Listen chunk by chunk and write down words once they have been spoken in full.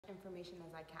information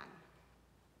as I can.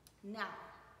 Now,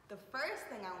 the first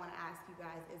thing I want to ask you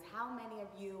guys is how many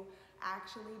of you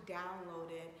actually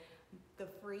downloaded the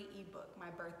free ebook,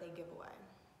 My Birthday Giveaway?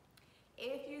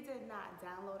 If you did not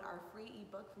download our free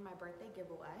ebook for my birthday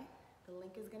giveaway, the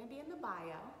link is going to be in the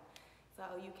bio. So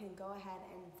you can go ahead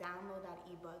and download that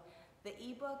ebook. The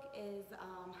ebook is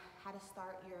how to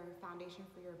start your foundation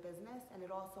for your business, and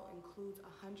it also includes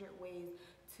 100 ways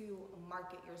to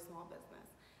market your small business.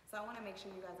 So I want to make sure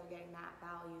you guys are getting that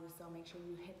value, so make sure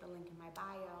you hit the link in my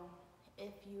bio.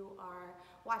 If you are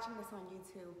watching this on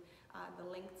YouTube, the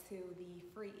link to the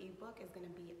free ebook is going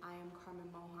to be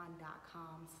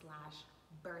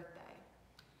iamcarmenmohan.com/birthday.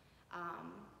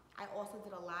 I also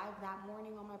did a live that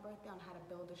morning on my birthday on how to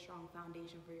build a strong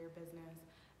foundation for your business.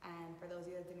 And for those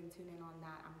of you that didn't tune in on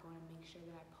that, I'm going to make sure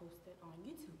that I post it on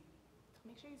YouTube. So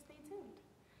make sure you stay tuned.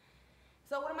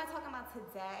 So what am I talking about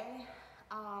today?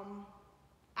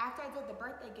 After I did the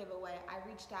birthday giveaway, I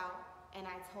reached out and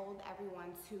I told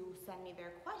everyone to send me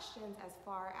their questions as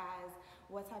far as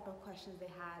what type of questions they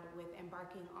had with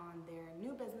embarking on their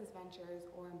new business ventures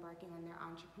or embarking on their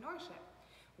entrepreneurship.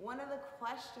 One of the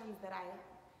questions that I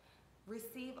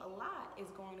receive a lot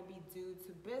is going to be due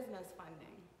to business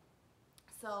funding.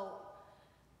 So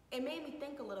it made me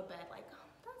think a little bit like,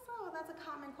 that's a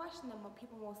common question that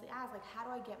people mostly ask, like, how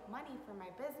do I get money for my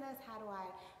business? How do I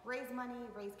raise money,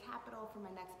 raise capital for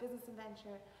my next business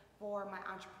adventure, for my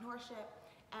entrepreneurship?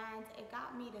 And it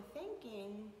got me to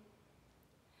thinking,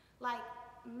 like,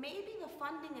 maybe the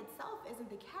funding itself isn't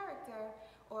the character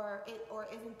or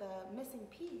isn't the missing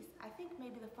piece. I think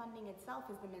maybe the funding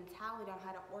itself is the mentality on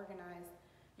how to organize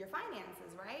your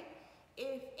finances, right?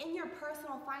 If in your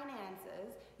personal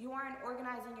finances, you aren't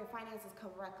organizing your finances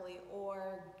correctly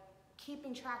or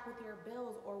keeping track with your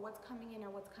bills or what's coming in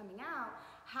or what's coming out,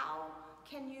 how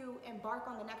can you embark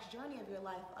on the next journey of your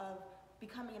life of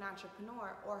becoming an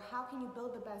entrepreneur? Or how can you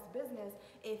build the best business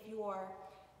if your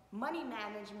money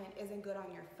management isn't good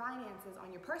on your finances,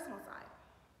 on your personal side?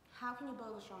 How can you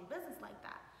build a strong business like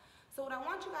that? So what I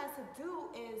want you guys to do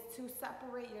is to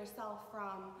separate yourself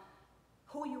from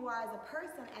who you are as a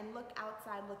person and look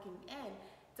outside looking in.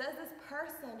 Does this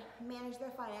person manage their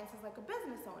finances like a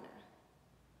business owner?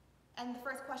 And the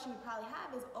first question you probably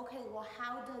have is, okay, well,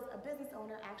 how does a business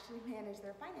owner actually manage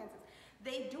their finances?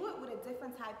 They do it with a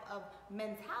different type of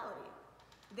mentality.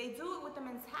 They do it with the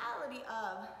mentality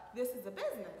of, this is a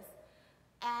business.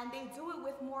 And they do it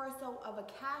with more so of a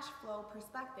cash flow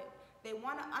perspective. They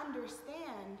want to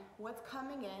understand what's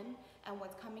coming in and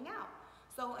what's coming out.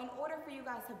 So in order for you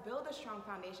guys to build a strong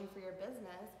foundation for your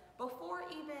business, before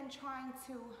even trying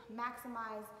to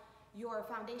maximize your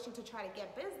foundation to try to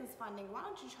get business funding, why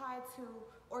don't you try to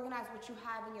organize what you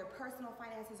have in your personal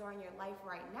finances or in your life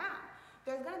right now?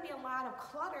 There's going to be a lot of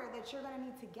clutter that you're going to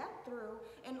need to get through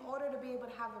in order to be able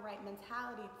to have the right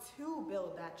mentality to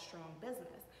build that strong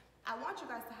business. I want you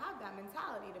guys to have that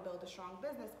mentality to build a strong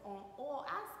business on all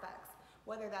aspects,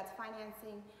 whether that's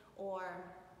financing or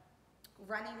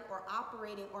running or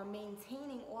operating or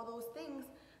maintaining all those things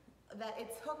that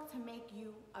it took to make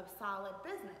you a solid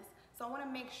business. So I want to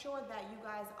make sure that you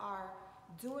guys are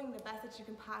doing the best that you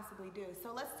can possibly do.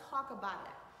 So let's talk about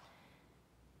it.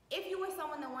 If you were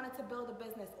someone that wanted to build a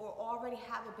business or already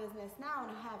have a business now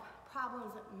and have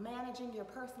problems managing your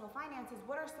personal finances,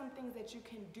 what are some things that you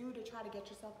can do to try to get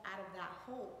yourself out of that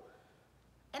hole?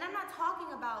 And I'm not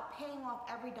talking about paying off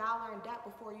every dollar in debt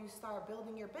before you start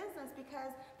building your business,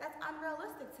 because that's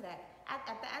unrealistic today.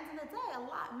 At the end of the day,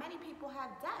 many people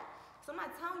have debt. So I'm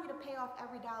not telling you to pay off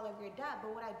every dollar of your debt,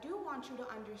 but what I do want you to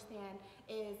understand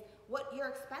is what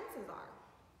your expenses are.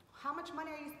 How much money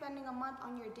are you spending a month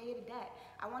on your day-to-day?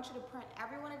 I want you to print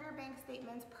every one of your bank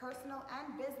statements, personal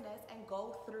and business, and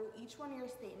go through each one of your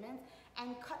statements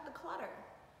and cut the clutter.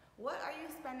 What are you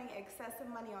spending excessive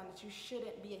money on that you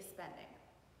shouldn't be spending?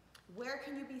 Where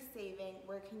can you be saving?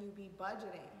 Where can you be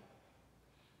budgeting?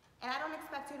 And I don't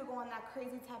expect you to go on that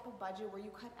crazy type of budget where you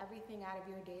cut everything out of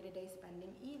your day-to-day spending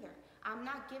either. I'm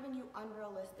not giving you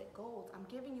unrealistic goals. I'm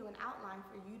giving you an outline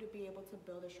for you to be able to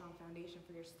build a strong foundation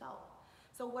for yourself.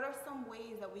 So what are some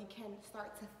ways that we can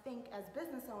start to think as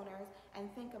business owners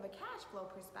and think of a cash flow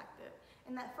perspective?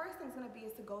 And that first thing's gonna be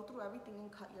is to go through everything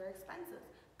and cut your expenses.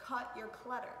 Cut your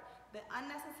clutter. The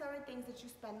unnecessary things that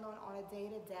you spend on a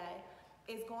day-to-day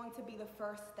is going to be the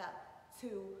first step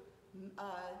to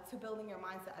building your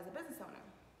mindset as a business owner.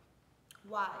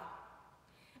 Why?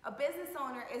 A business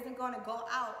owner isn't going to go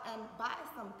out and buy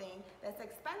something that's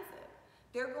expensive.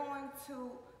 They're going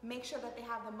to make sure that they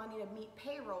have the money to meet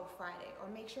payroll Friday,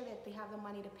 or make sure that they have the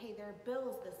money to pay their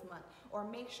bills this month, or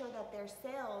make sure that their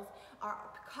sales are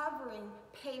covering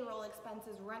payroll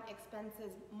expenses, rent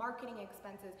expenses, marketing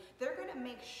expenses. They're going to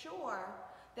make sure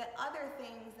that other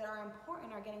things that are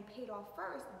important are getting paid off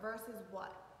first versus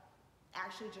what?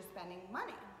 Actually just spending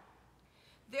money.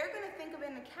 They're going to think of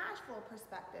it in a cash flow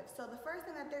perspective. So the first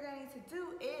thing that they're going to need to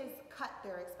do is cut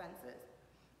their expenses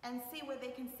and see where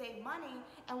they can save money,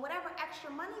 and whatever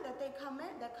extra money that comes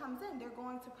in, they're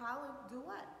going to probably do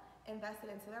what? Invest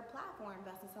it into their platform,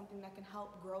 invest in something that can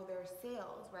help grow their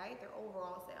sales, right? Their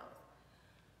overall sales.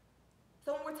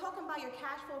 So when we're talking about your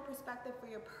cash flow perspective for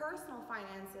your personal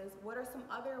finances, what are some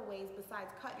other ways besides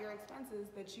cut your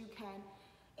expenses that you can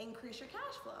increase your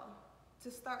cash flow to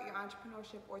start your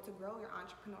entrepreneurship, or to grow your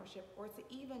entrepreneurship, or to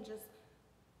even just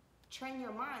train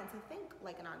your mind to think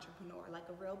like an entrepreneur, like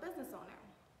a real business owner?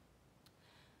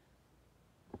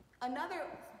 Another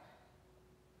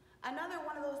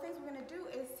one of those things we're going to do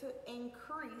is to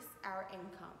increase our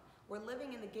income. We're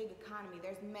living in the gig economy.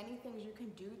 There's many things you can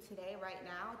do today, right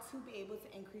now, to be able to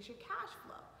increase your cash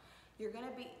flow. There's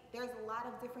a lot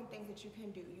of different things that you can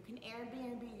do. You can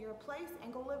Airbnb your place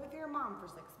and go live with your mom for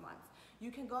 6 months. You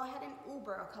can go ahead and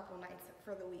Uber a couple nights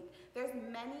for the week. There's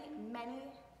many, many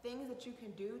things that you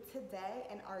can do today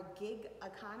in our gig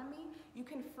economy. You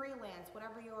can freelance,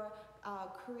 whatever your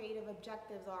creative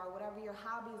objectives are, whatever your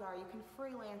hobbies are, you can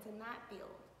freelance in that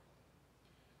field.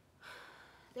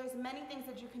 There's many things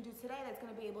that you can do today that's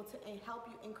going to be able to help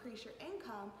you increase your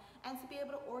income and to be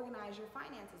able to organize your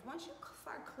finances. Once you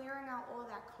start clearing out all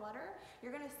that clutter,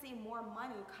 you're going to see more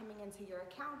money coming into your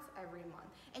accounts every month.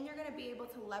 And you're going to be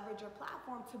able to leverage your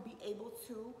platform to be able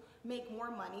to make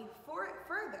more money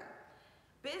further.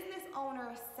 Business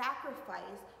owners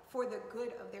sacrifice for the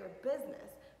good of their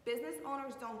business. Business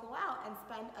owners don't go out and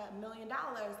spend $1 million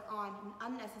on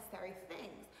unnecessary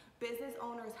things. Business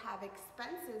owners have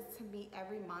expenses to meet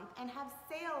every month and have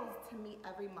sales to meet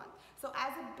every month. So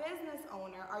as a business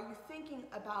owner, are you thinking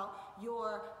about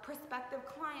your prospective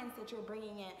clients that you're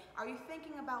bringing in? Are you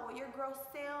thinking about what your gross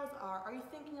sales are? Are you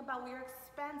thinking about what your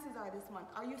expenses are this month?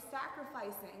 Are you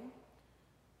sacrificing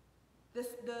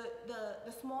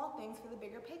the small things for the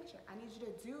bigger picture? I need you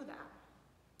to do that.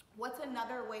 What's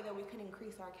another way that we can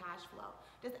increase our cash flow?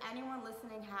 Does anyone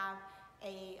listening have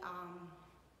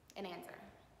an answer?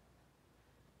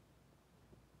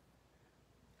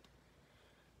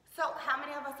 So how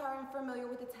many of us are familiar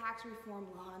with the tax reform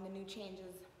law and the new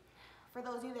changes? For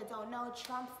those of you that don't know,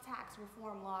 Trump's tax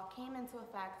reform law came into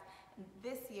effect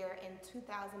this year in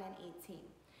 2018.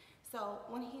 So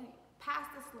when he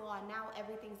passed this law and now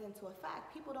everything's into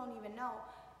effect, people don't even know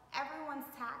everyone's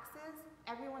taxes,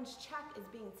 everyone's check is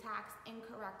being taxed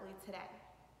incorrectly today.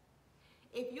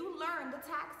 If you learn the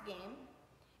tax game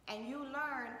and you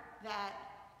learn that,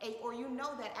 or you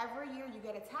know that every year you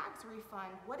get a tax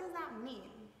refund, what does that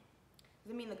mean?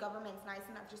 Does it mean the government's nice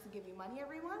enough just to give you money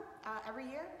every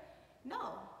year?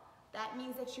 No. That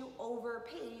means that you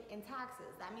overpaid in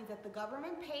taxes. That means that the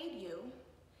government paid you,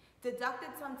 deducted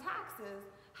some taxes,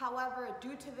 however,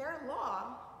 due to their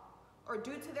law or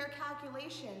due to their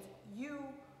calculations, you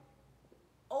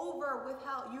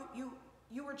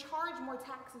you were charged more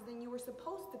taxes than you were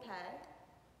supposed to pay,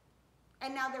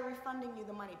 and now they're refunding you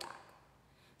the money back.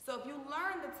 So if you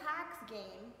learn the tax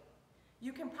game,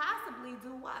 you can possibly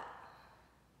do what?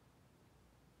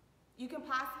 You can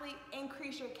possibly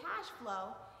increase your cash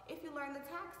flow if you learn the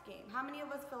tax game. How many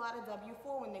of us fill out a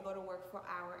W-4 when they go to work for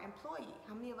our employee?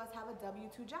 How many of us have a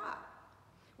W-2 job?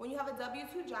 When you have a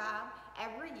W-2 job,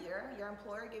 every year your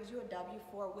employer gives you a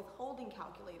W-4 withholding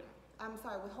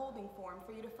withholding form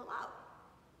for you to fill out.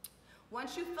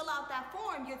 Once you fill out that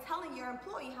form, you're telling your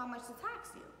employee how much to tax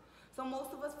you. So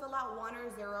most of us fill out 1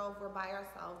 or 0 if we're by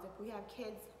ourselves. If we have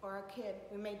kids or a kid,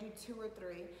 we may do 2 or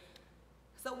 3.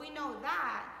 So we know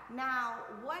that. Now,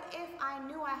 what if I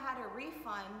knew I had a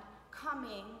refund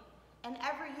coming and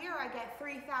every year I get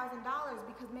 $3,000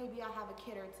 because maybe I have a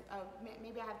kid or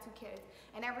maybe I have 2 kids,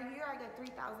 and every year I get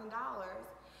 $3,000.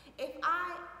 If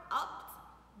I upped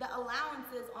the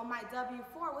allowances on my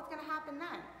W-4, what's gonna happen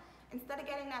then? Instead of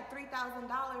getting that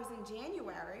 $3,000 in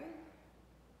January,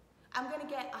 I'm gonna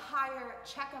get a higher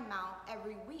check amount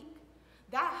every week.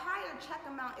 That higher check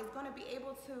amount is gonna be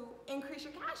able to increase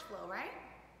your cash flow, right?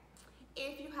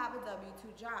 If you have a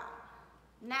W-2 job.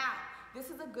 Now, this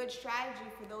is a good strategy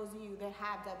for those of you that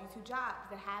have W-2 jobs,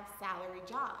 that have salary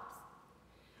jobs.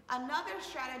 Another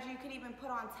strategy you can even put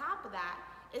on top of that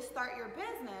is start your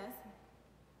business,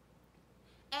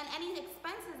 and any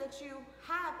expenses that you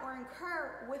have or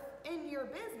incur within your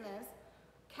business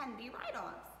can be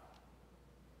write-offs.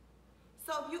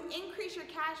 So if you increase your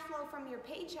cash flow from your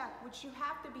paycheck, which you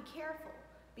have to be careful,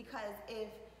 because if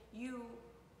you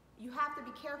have to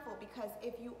be careful because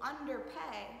if you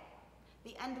underpay,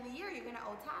 the end of the year you're gonna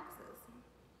owe taxes.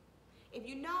 If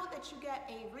you know that you get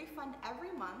a refund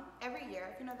every month, every year,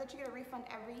 if you know that you get a refund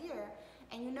every year,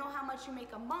 and you know how much you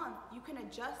make a month, you can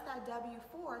adjust that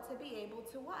W-4 to be able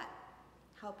to what?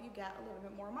 Help you get a little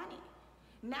bit more money.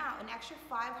 Now, an extra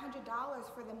 $500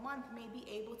 for the month may be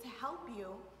able to help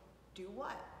you do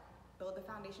what? Build a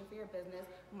foundation for your business,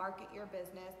 market your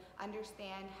business,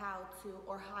 understand how to,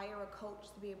 or hire a coach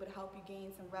to be able to help you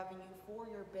gain some revenue for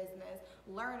your business,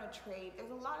 learn a trade. There's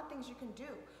a lot of things you can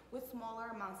do with smaller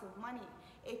amounts of money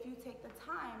if you take the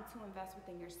time to invest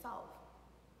within yourself.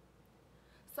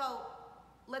 So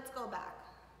let's go back.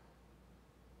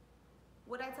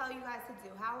 What I tell you guys to do,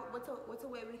 what's a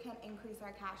way we can increase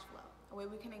our cash flow? A way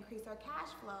we can increase our cash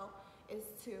flow is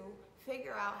to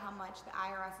figure out how much the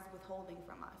IRS is withholding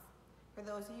from us. For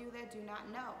those of you that do not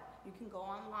know, you can go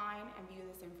online and view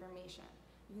this information.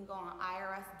 You can go on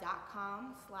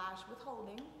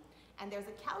irs.gov/withholding, and there's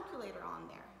a calculator on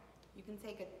there. You can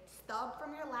take a stub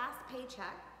from your last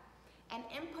paycheck and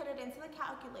input it into the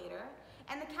calculator,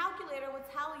 and the calculator will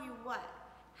tell you what?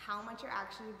 How much you're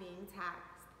actually being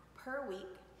taxed per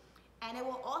week, and it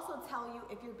will also tell you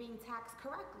if you're being taxed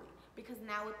correctly, because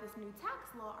now with this new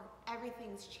tax law,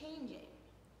 everything's changing.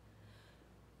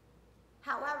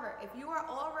 However, if you are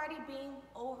already getting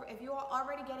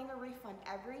a refund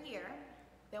every year,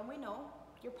 then we know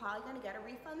you're probably going to get a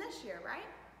refund this year, right?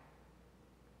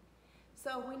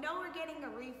 So we know we're getting a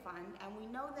refund, and we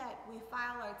know that we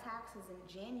file our taxes in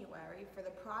January for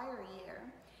the prior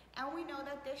year, and we know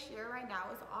that this year right now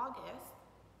is August.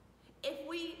 If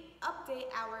we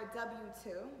update our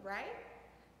W-2, right?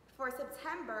 For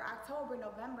September, October,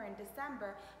 November, and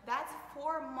December, that's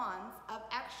 4 months of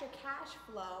extra cash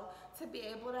flow to be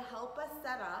able to help us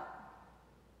set up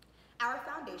our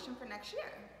foundation for next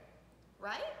year,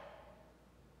 right?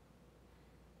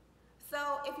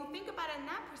 So if you think about it in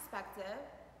that perspective,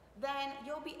 then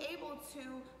you'll be able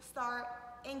to start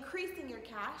increasing your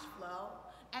cash flow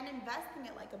and investing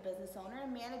it like a business owner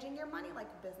and managing your money like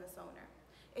a business owner.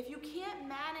 If you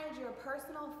can't manage your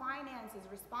personal finances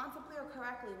responsibly or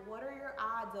correctly, what are your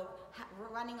odds of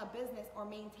running a business or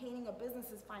maintaining a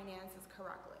business's finances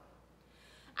correctly?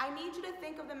 I need you to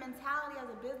think of the mentality as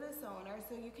a business owner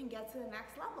so you can get to the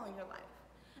next level in your life.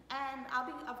 And I'll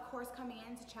be, of course, coming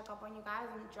in to check up on you guys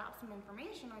and drop some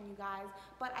information on you guys,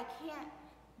 but I can't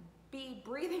be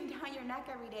breathing down your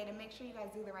neck every day to make sure you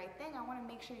guys do the right thing. I want to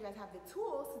make sure you guys have the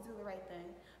tools to do the right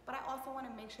thing, but I also want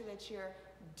to make sure that you're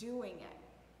doing it.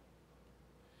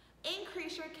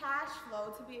 Increase your cash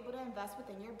flow to be able to invest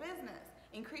within your business.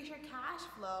 Increase your cash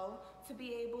flow to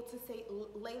be able to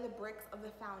lay the bricks of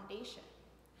the foundation.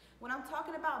 When I'm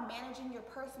talking about managing your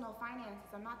personal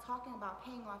finances, I'm not talking about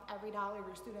paying off every dollar of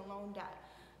your student loan debt.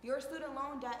 Your student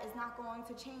loan debt is not going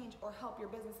to change or help your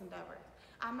business endeavors.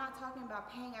 I'm not talking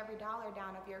about paying every dollar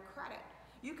down of your credit.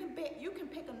 You can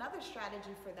pick another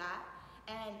strategy for that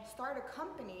and start a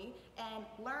company and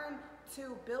learn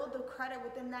to build the credit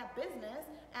within that business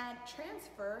and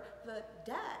transfer the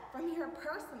debt from your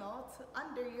personal to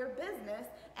under your business,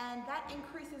 and that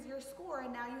increases your score,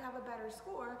 and now you have a better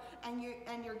score, and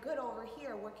you're good over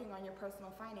here working on your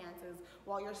personal finances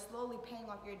while you're slowly paying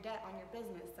off your debt on your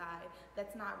business side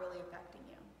that's not really affecting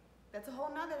you. That's a whole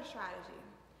nother strategy.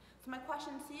 So my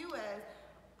question to you is,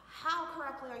 how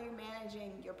correctly are you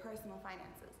managing your personal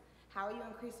finances? How are you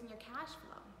increasing your cash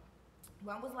flow?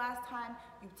 When was the last time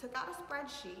you took out a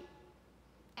spreadsheet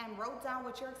and wrote down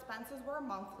what your expenses were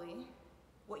monthly,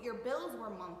 what your bills were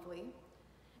monthly,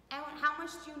 and how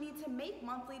much do you need to make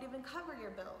monthly to even cover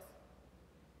your bills?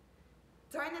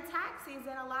 During the tax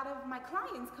season, a lot of my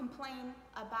clients complain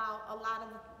about a lot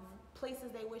of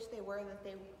places they wish they were that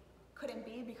they couldn't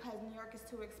be because New York is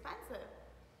too expensive.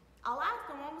 I'll ask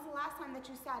them, when was the last time that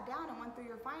you sat down and went through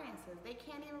your finances? They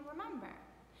can't even remember.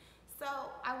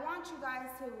 So I want you guys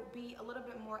to be a little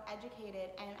bit more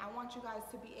educated, and I want you guys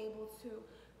to be able to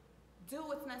do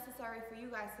what's necessary for you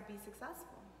guys to be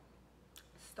successful.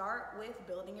 Start with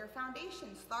building your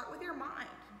foundation. Start with your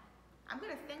mind. I'm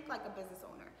gonna think like a business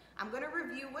owner. I'm gonna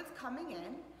review what's coming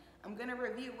in. I'm gonna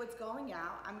review what's going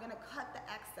out. I'm gonna cut the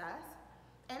excess,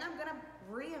 and I'm gonna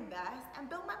reinvest and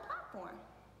build my platform.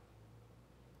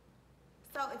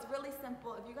 So it's really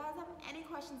simple. If you guys have any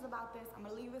questions about this, I'm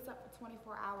gonna leave this up for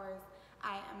 24 hours.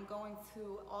 I am going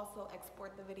to also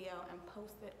export the video and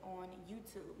post it on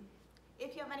YouTube.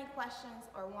 If you have any questions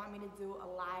or want me to do a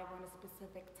live on a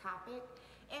specific topic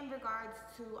in regards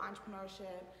to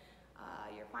entrepreneurship,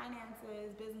 your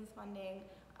finances, business funding,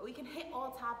 we can hit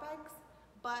all topics.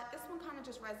 But this one kind of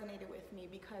just resonated with me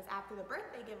because after the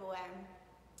birthday giveaway,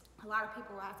 a lot of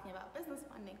people were asking about business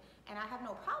funding, and I have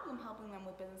no problem helping them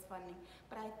with business funding,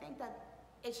 but I think that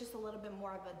it's just a little bit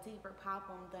more of a deeper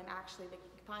problem than actually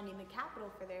finding the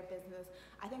capital for their business.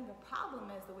 I think the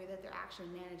problem is the way that they're actually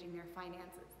managing their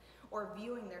finances or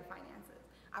viewing their finances.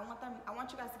 I want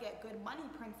you guys to get good money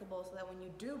principles so that when you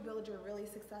do build your really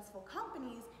successful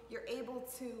companies, you're able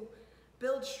to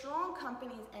build strong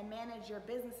companies and manage your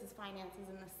business's finances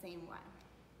in the same way.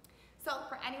 So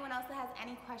for anyone else that has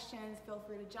any questions, feel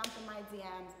free to jump in my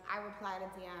DMs. I reply to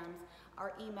DMs,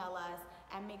 or email us,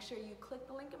 and make sure you click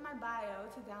the link in my bio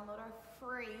to download our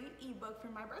free ebook for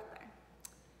my birthday.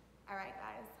 All right,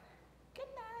 guys. Good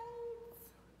night.